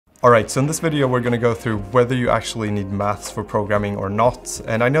Alright, so in this video we're going to go through whether you actually need maths for programming or not.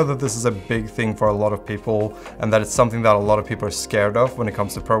 And I know that this is a big thing for a lot of people and that it's something that a lot of people are scared of when it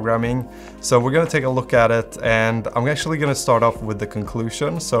comes to programming. So we're going to take a look at it, and I'm actually going to start off with the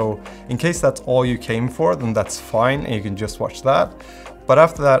conclusion. So in case that's all you came for, then that's fine and you can just watch that. But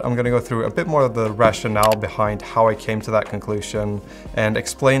after that, I'm going to go through a bit more of the rationale behind how I came to that conclusion and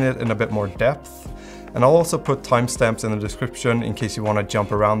explain it in a bit more depth. And I'll also put timestamps in the description in case you want to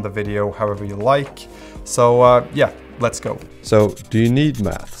jump around the video however you like. So yeah, let's go. So, do you need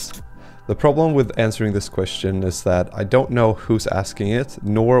maths? The problem with answering this question is that I don't know who's asking it,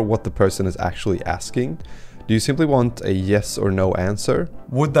 nor what the person is actually asking. Do you simply want a yes or no answer?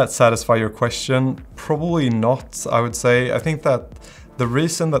 Would that satisfy your question? Probably not, I would say. I think that the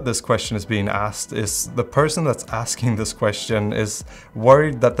reason that this question is being asked is the person that's asking this question is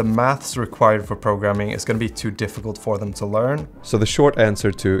worried that the maths required for programming is going to be too difficult for them to learn. So the short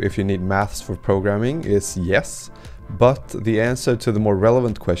answer to if you need maths for programming is yes, but the answer to the more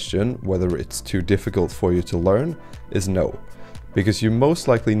relevant question, whether it's too difficult for you to learn, is no. Because you most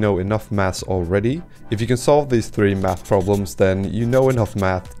likely know enough maths already. If you can solve these three math problems, then you know enough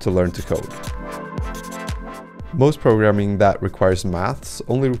math to learn to code. Most programming that requires maths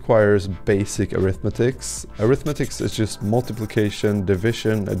only requires basic arithmetics. Arithmetics is just multiplication,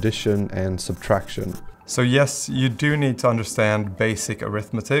 division, addition, and subtraction. So yes, you do need to understand basic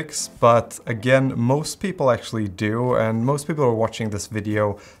arithmetics, but again, most people actually do, and most people who are watching this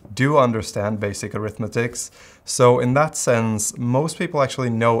video do understand basic arithmetics. So in that sense, most people actually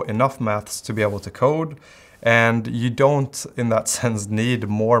know enough maths to be able to code, and you don't, in that sense, need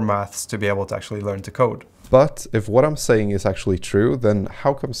more maths to be able to actually learn to code. But if what I'm saying is actually true, then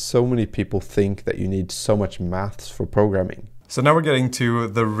how come so many people think that you need so much maths for programming? So now we're getting to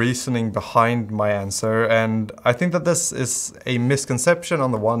the reasoning behind my answer, and I think that this is a misconception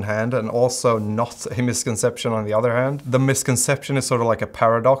on the one hand and also not a misconception on the other hand. The misconception is sort of like a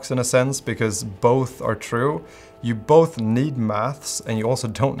paradox in a sense because both are true. You both need maths and you also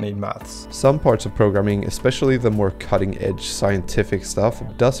don't need maths. Some parts of programming, especially the more cutting-edge scientific stuff,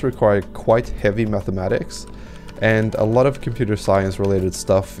 does require quite heavy mathematics, and a lot of computer science related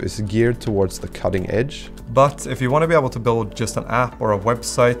stuff is geared towards the cutting edge. But if you want to be able to build just an app or a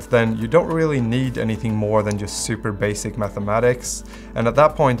website, then you don't really need anything more than just super basic mathematics. And at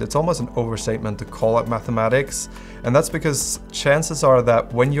that point, it's almost an overstatement to call it mathematics. And that's because chances are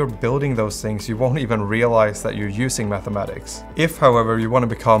that when you're building those things, you won't even realize that you're using mathematics. If, however, you want to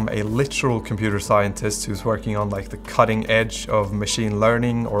become a literal computer scientist who's working on like the cutting edge of machine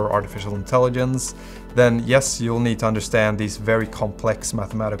learning or artificial intelligence, then yes, you'll need to understand these very complex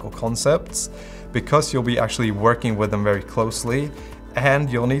mathematical concepts because you'll be actually working with them very closely, and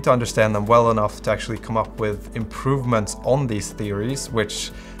you'll need to understand them well enough to actually come up with improvements on these theories,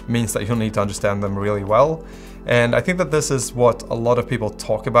 which means that you'll need to understand them really well. And I think that this is what a lot of people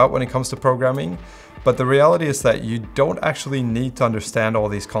talk about when it comes to programming. But the reality is that you don't actually need to understand all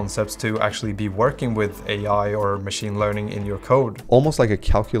these concepts to actually be working with AI or machine learning in your code. Almost like a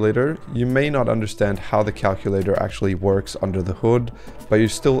calculator, you may not understand how the calculator actually works under the hood, but you're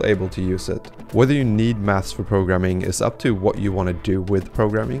still able to use it. Whether you need maths for programming is up to what you want to do with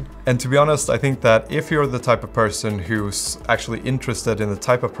programming. And to be honest, I think that if you're the type of person who's actually interested in the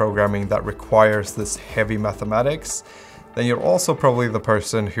type of programming that requires this heavy mathematics, then you're also probably the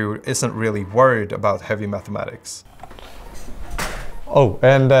person who isn't really worried about heavy mathematics. Oh,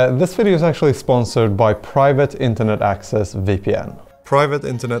 and this video is actually sponsored by Private Internet Access VPN. Private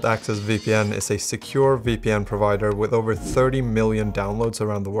Internet Access VPN is a secure VPN provider with over 30 million downloads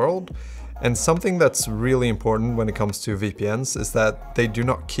around the world. And something that's really important when it comes to VPNs is that they do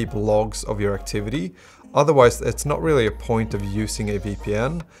not keep logs of your activity. Otherwise, it's not really a point of using a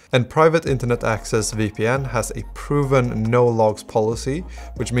VPN. And Private Internet Access VPN has a proven no logs policy,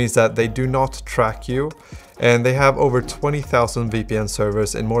 which means that they do not track you. And they have over 20,000 VPN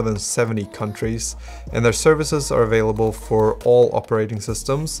servers in more than 70 countries. And their services are available for all operating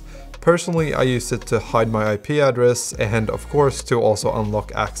systems. Personally, I use it to hide my IP address and of course to also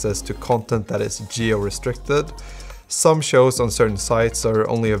unlock access to content that is geo-restricted. Some shows on certain sites are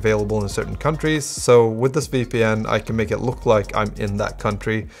only available in certain countries, so with this VPN I can make it look like I'm in that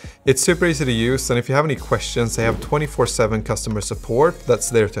country. It's super easy to use, and if you have any questions, they have 24/7 customer support that's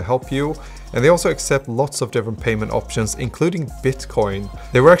there to help you. And they also accept lots of different payment options, including Bitcoin.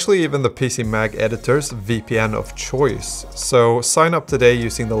 They were actually even the PC Mag editor's VPN of choice. So sign up today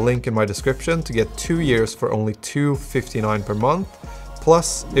using the link in my description to get 2 years for only $2.59 per month.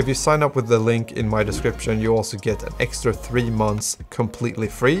 Plus, if you sign up with the link in my description, you also get an extra 3 months completely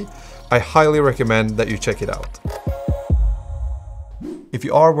free. I highly recommend that you check it out. If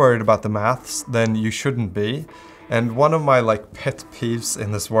you are worried about the maths, then you shouldn't be. And one of my pet peeves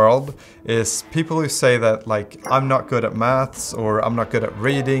in this world is people who say that I'm not good at maths, or I'm not good at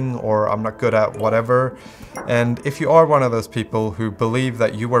reading, or I'm not good at whatever. And if you are one of those people who believe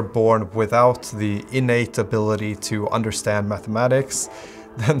that you were born without the innate ability to understand mathematics,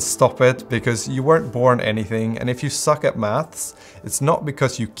 then stop it, because you weren't born anything, and if you suck at maths, it's not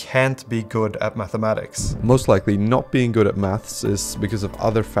because you can't be good at mathematics. Most likely not being good at maths is because of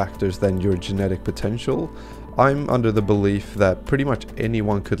other factors than your genetic potential. I'm under the belief that pretty much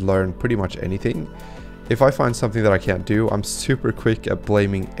anyone could learn pretty much anything. If I find something that I can't do, I'm super quick at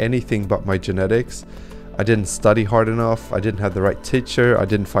blaming anything but my genetics. I didn't study hard enough, I didn't have the right teacher, I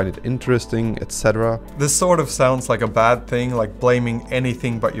didn't find it interesting, etc. This sort of sounds like a bad thing, like blaming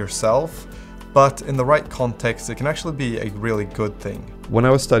anything but yourself, but in the right context, it can actually be a really good thing. When I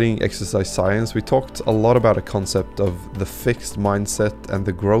was studying exercise science, we talked a lot about a concept of the fixed mindset and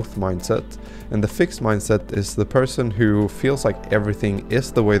the growth mindset. And the fixed mindset is the person who feels like everything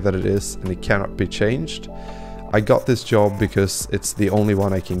is the way that it is and it cannot be changed. I got this job because it's the only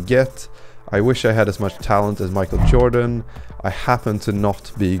one I can get. I wish I had as much talent as Michael Jordan. I happen to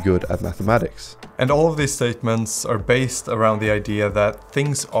not be good at mathematics. And all of these statements are based around the idea that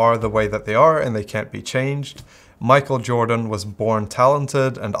things are the way that they are and they can't be changed. Michael Jordan was born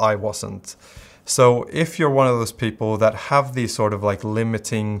talented and I wasn't. So if you're one of those people that have these sort of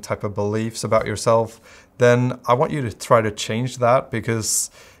limiting type of beliefs about yourself, then I want you to try to change that, because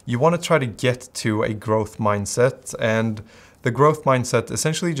you want to try to get to a growth mindset. And the growth mindset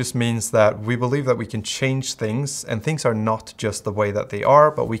essentially just means that we believe that we can change things, and things are not just the way that they are,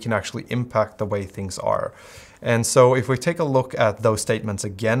 but we can actually impact the way things are. And so if we take a look at those statements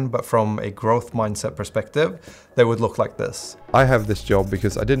again, but from a growth mindset perspective, they would look like this. I have this job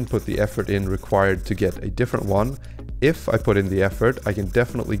because I didn't put the effort in required to get a different one. If I put in the effort, I can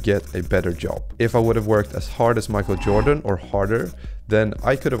definitely get a better job. If I would have worked as hard as Michael Jordan or harder, then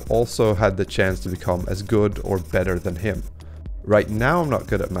I could have also had the chance to become as good or better than him. Right now I'm not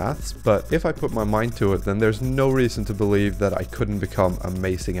good at maths, but if I put my mind to it, then there's no reason to believe that I couldn't become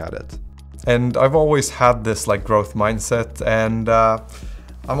amazing at it. And I've always had this growth mindset, and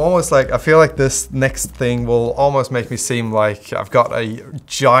I'm almost I feel like this next thing will almost make me seem like I've got a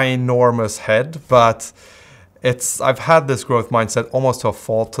ginormous head, but I've had this growth mindset almost to a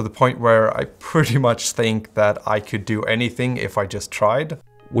fault, to the point where I pretty much think that I could do anything if I just tried.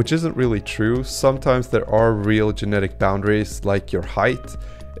 Which isn't really true. Sometimes there are real genetic boundaries, like your height.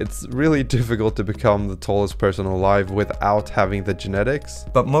 It's really difficult to become the tallest person alive without having the genetics.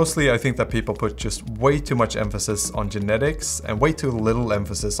 But mostly I think that people put just way too much emphasis on genetics and way too little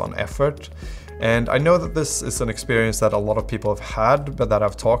emphasis on effort. And I know that this is an experience that a lot of people have had, but that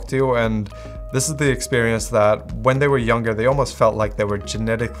I've talked to, and this is the experience that when they were younger, they almost felt like they were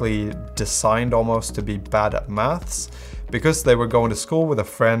genetically designed almost to be bad at maths, because they were going to school with a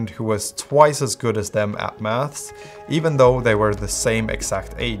friend who was twice as good as them at maths, even though they were the same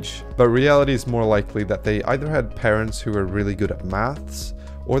exact age. But reality is more likely that they either had parents who were really good at maths,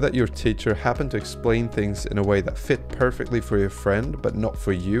 or that your teacher happened to explain things in a way that fit perfectly for your friend but not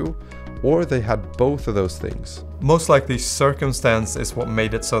for you, or they had both of those things. Most likely circumstance is what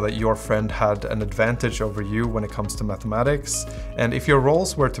made it so that your friend had an advantage over you when it comes to mathematics. And if your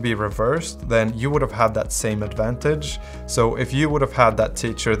roles were to be reversed, then you would have had that same advantage. So if you would have had that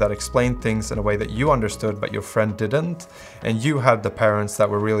teacher that explained things in a way that you understood but your friend didn't, and you had the parents that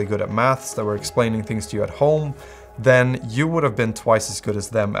were really good at maths that were explaining things to you at home, then you would have been twice as good as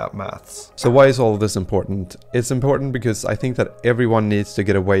them at maths. So why is all of this important? It's important because I think that everyone needs to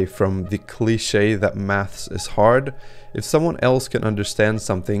get away from the cliche that maths is hard. If someone else can understand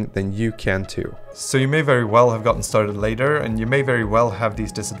something, then you can too. So you may very well have gotten started later, and you may very well have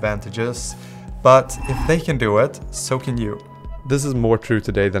these disadvantages, but if they can do it, so can you. This is more true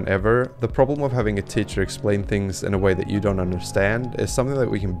today than ever. The problem of having a teacher explain things in a way that you don't understand is something that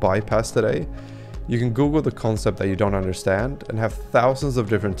we can bypass today. You can Google the concept that you don't understand and have thousands of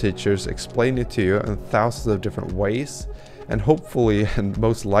different teachers explain it to you in thousands of different ways, and hopefully, and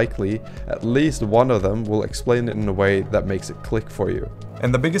most likely, at least one of them will explain it in a way that makes it click for you.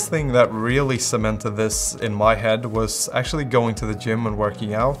 And the biggest thing that really cemented this in my head was actually going to the gym and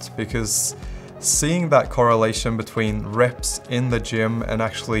working out, because seeing that correlation between reps in the gym and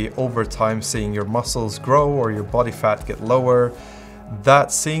actually over time seeing your muscles grow or your body fat get lower,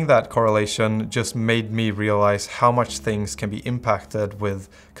 seeing that correlation just made me realize how much things can be impacted with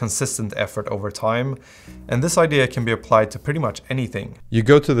consistent effort over time. And this idea can be applied to pretty much anything. You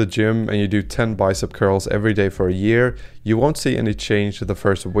go to the gym and you do 10 bicep curls every day for a year. You won't see any change the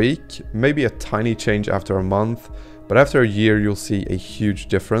first week, maybe a tiny change after a month, but after a year you'll see a huge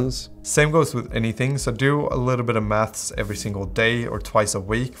difference. Same goes with anything, so do a little bit of maths every single day or twice a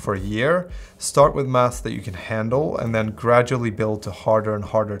week for a year. Start with maths that you can handle and then gradually build to harder and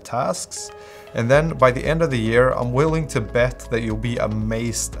harder tasks. And then by the end of the year, I'm willing to bet that you'll be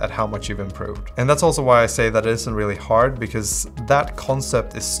amazed at how much you've improved. And that's also why I say that it isn't really hard, because that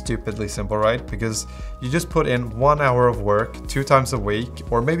concept is stupidly simple, right? Because you just put in 1 hour of work 2 times a week,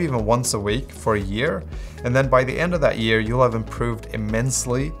 or maybe even once a week for a year. And then by the end of that year, you'll have improved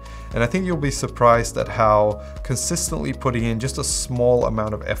immensely. And I think you'll be surprised at how consistently putting in just a small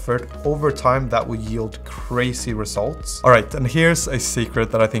amount of effort over time, that will yield crazy results. All right, and here's a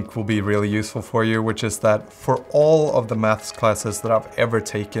secret that I think will be really useful for you, which is that for all of the maths classes that I've ever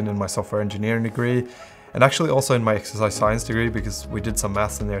taken in my software engineering degree, and actually also in my exercise science degree, because we did some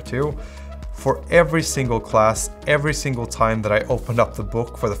maths in there too, for every single class, every single time that I opened up the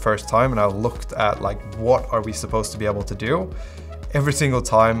book for the first time and I looked at like, what are we supposed to be able to do? Every single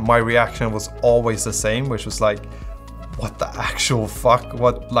time, my reaction was always the same, which was like, what the actual fuck?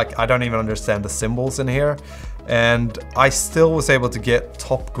 What, like, I don't even understand the symbols in here. And I still was able to get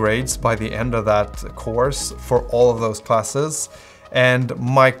top grades by the end of that course for all of those classes. And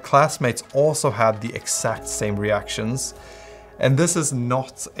my classmates also had the exact same reactions. And this is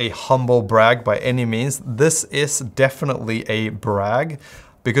not a humble brag by any means. This is definitely a brag,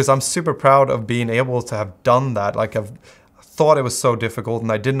 because I'm super proud of being able to have done that. Like, I've thought it was so difficult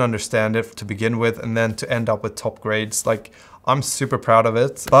and I didn't understand it to begin with, and then to end up with top grades. Like, I'm super proud of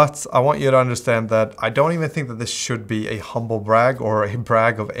it. But I want you to understand that I don't even think that this should be a humble brag or a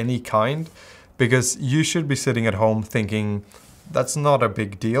brag of any kind, because you should be sitting at home thinking, that's not a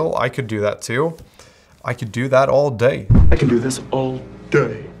big deal. I could do that too. I could do that all day. I can do this all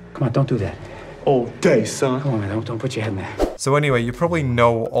day. Come on, don't do that. All day, son. Come on, man, don't put your head in there. So anyway, you probably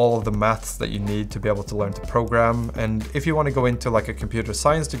know all of the maths that you need to be able to learn to program. And if you want to go into like a computer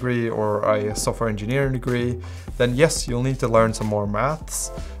science degree or a software engineering degree, then yes, you'll need to learn some more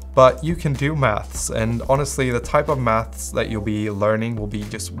maths. But you can do maths, and honestly, the type of maths that you'll be learning will be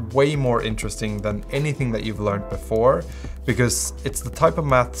just way more interesting than anything that you've learned before, because it's the type of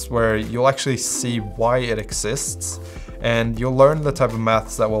maths where you'll actually see why it exists, and you'll learn the type of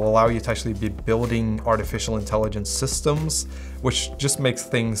maths that will allow you to actually be building artificial intelligence systems, which just makes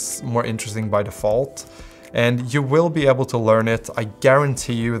things more interesting by default. And you will be able to learn it. I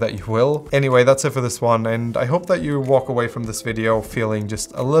guarantee you that you will. Anyway, that's it for this one, and I hope that you walk away from this video feeling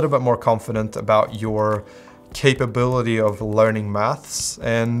just a little bit more confident about your capability of learning maths.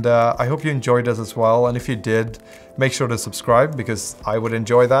 And I hope you enjoyed it as well. And if you did, make sure to subscribe, because I would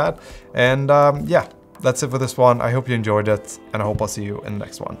enjoy that. And yeah, that's it for this one. I hope you enjoyed it, and I hope I'll see you in the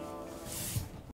next one.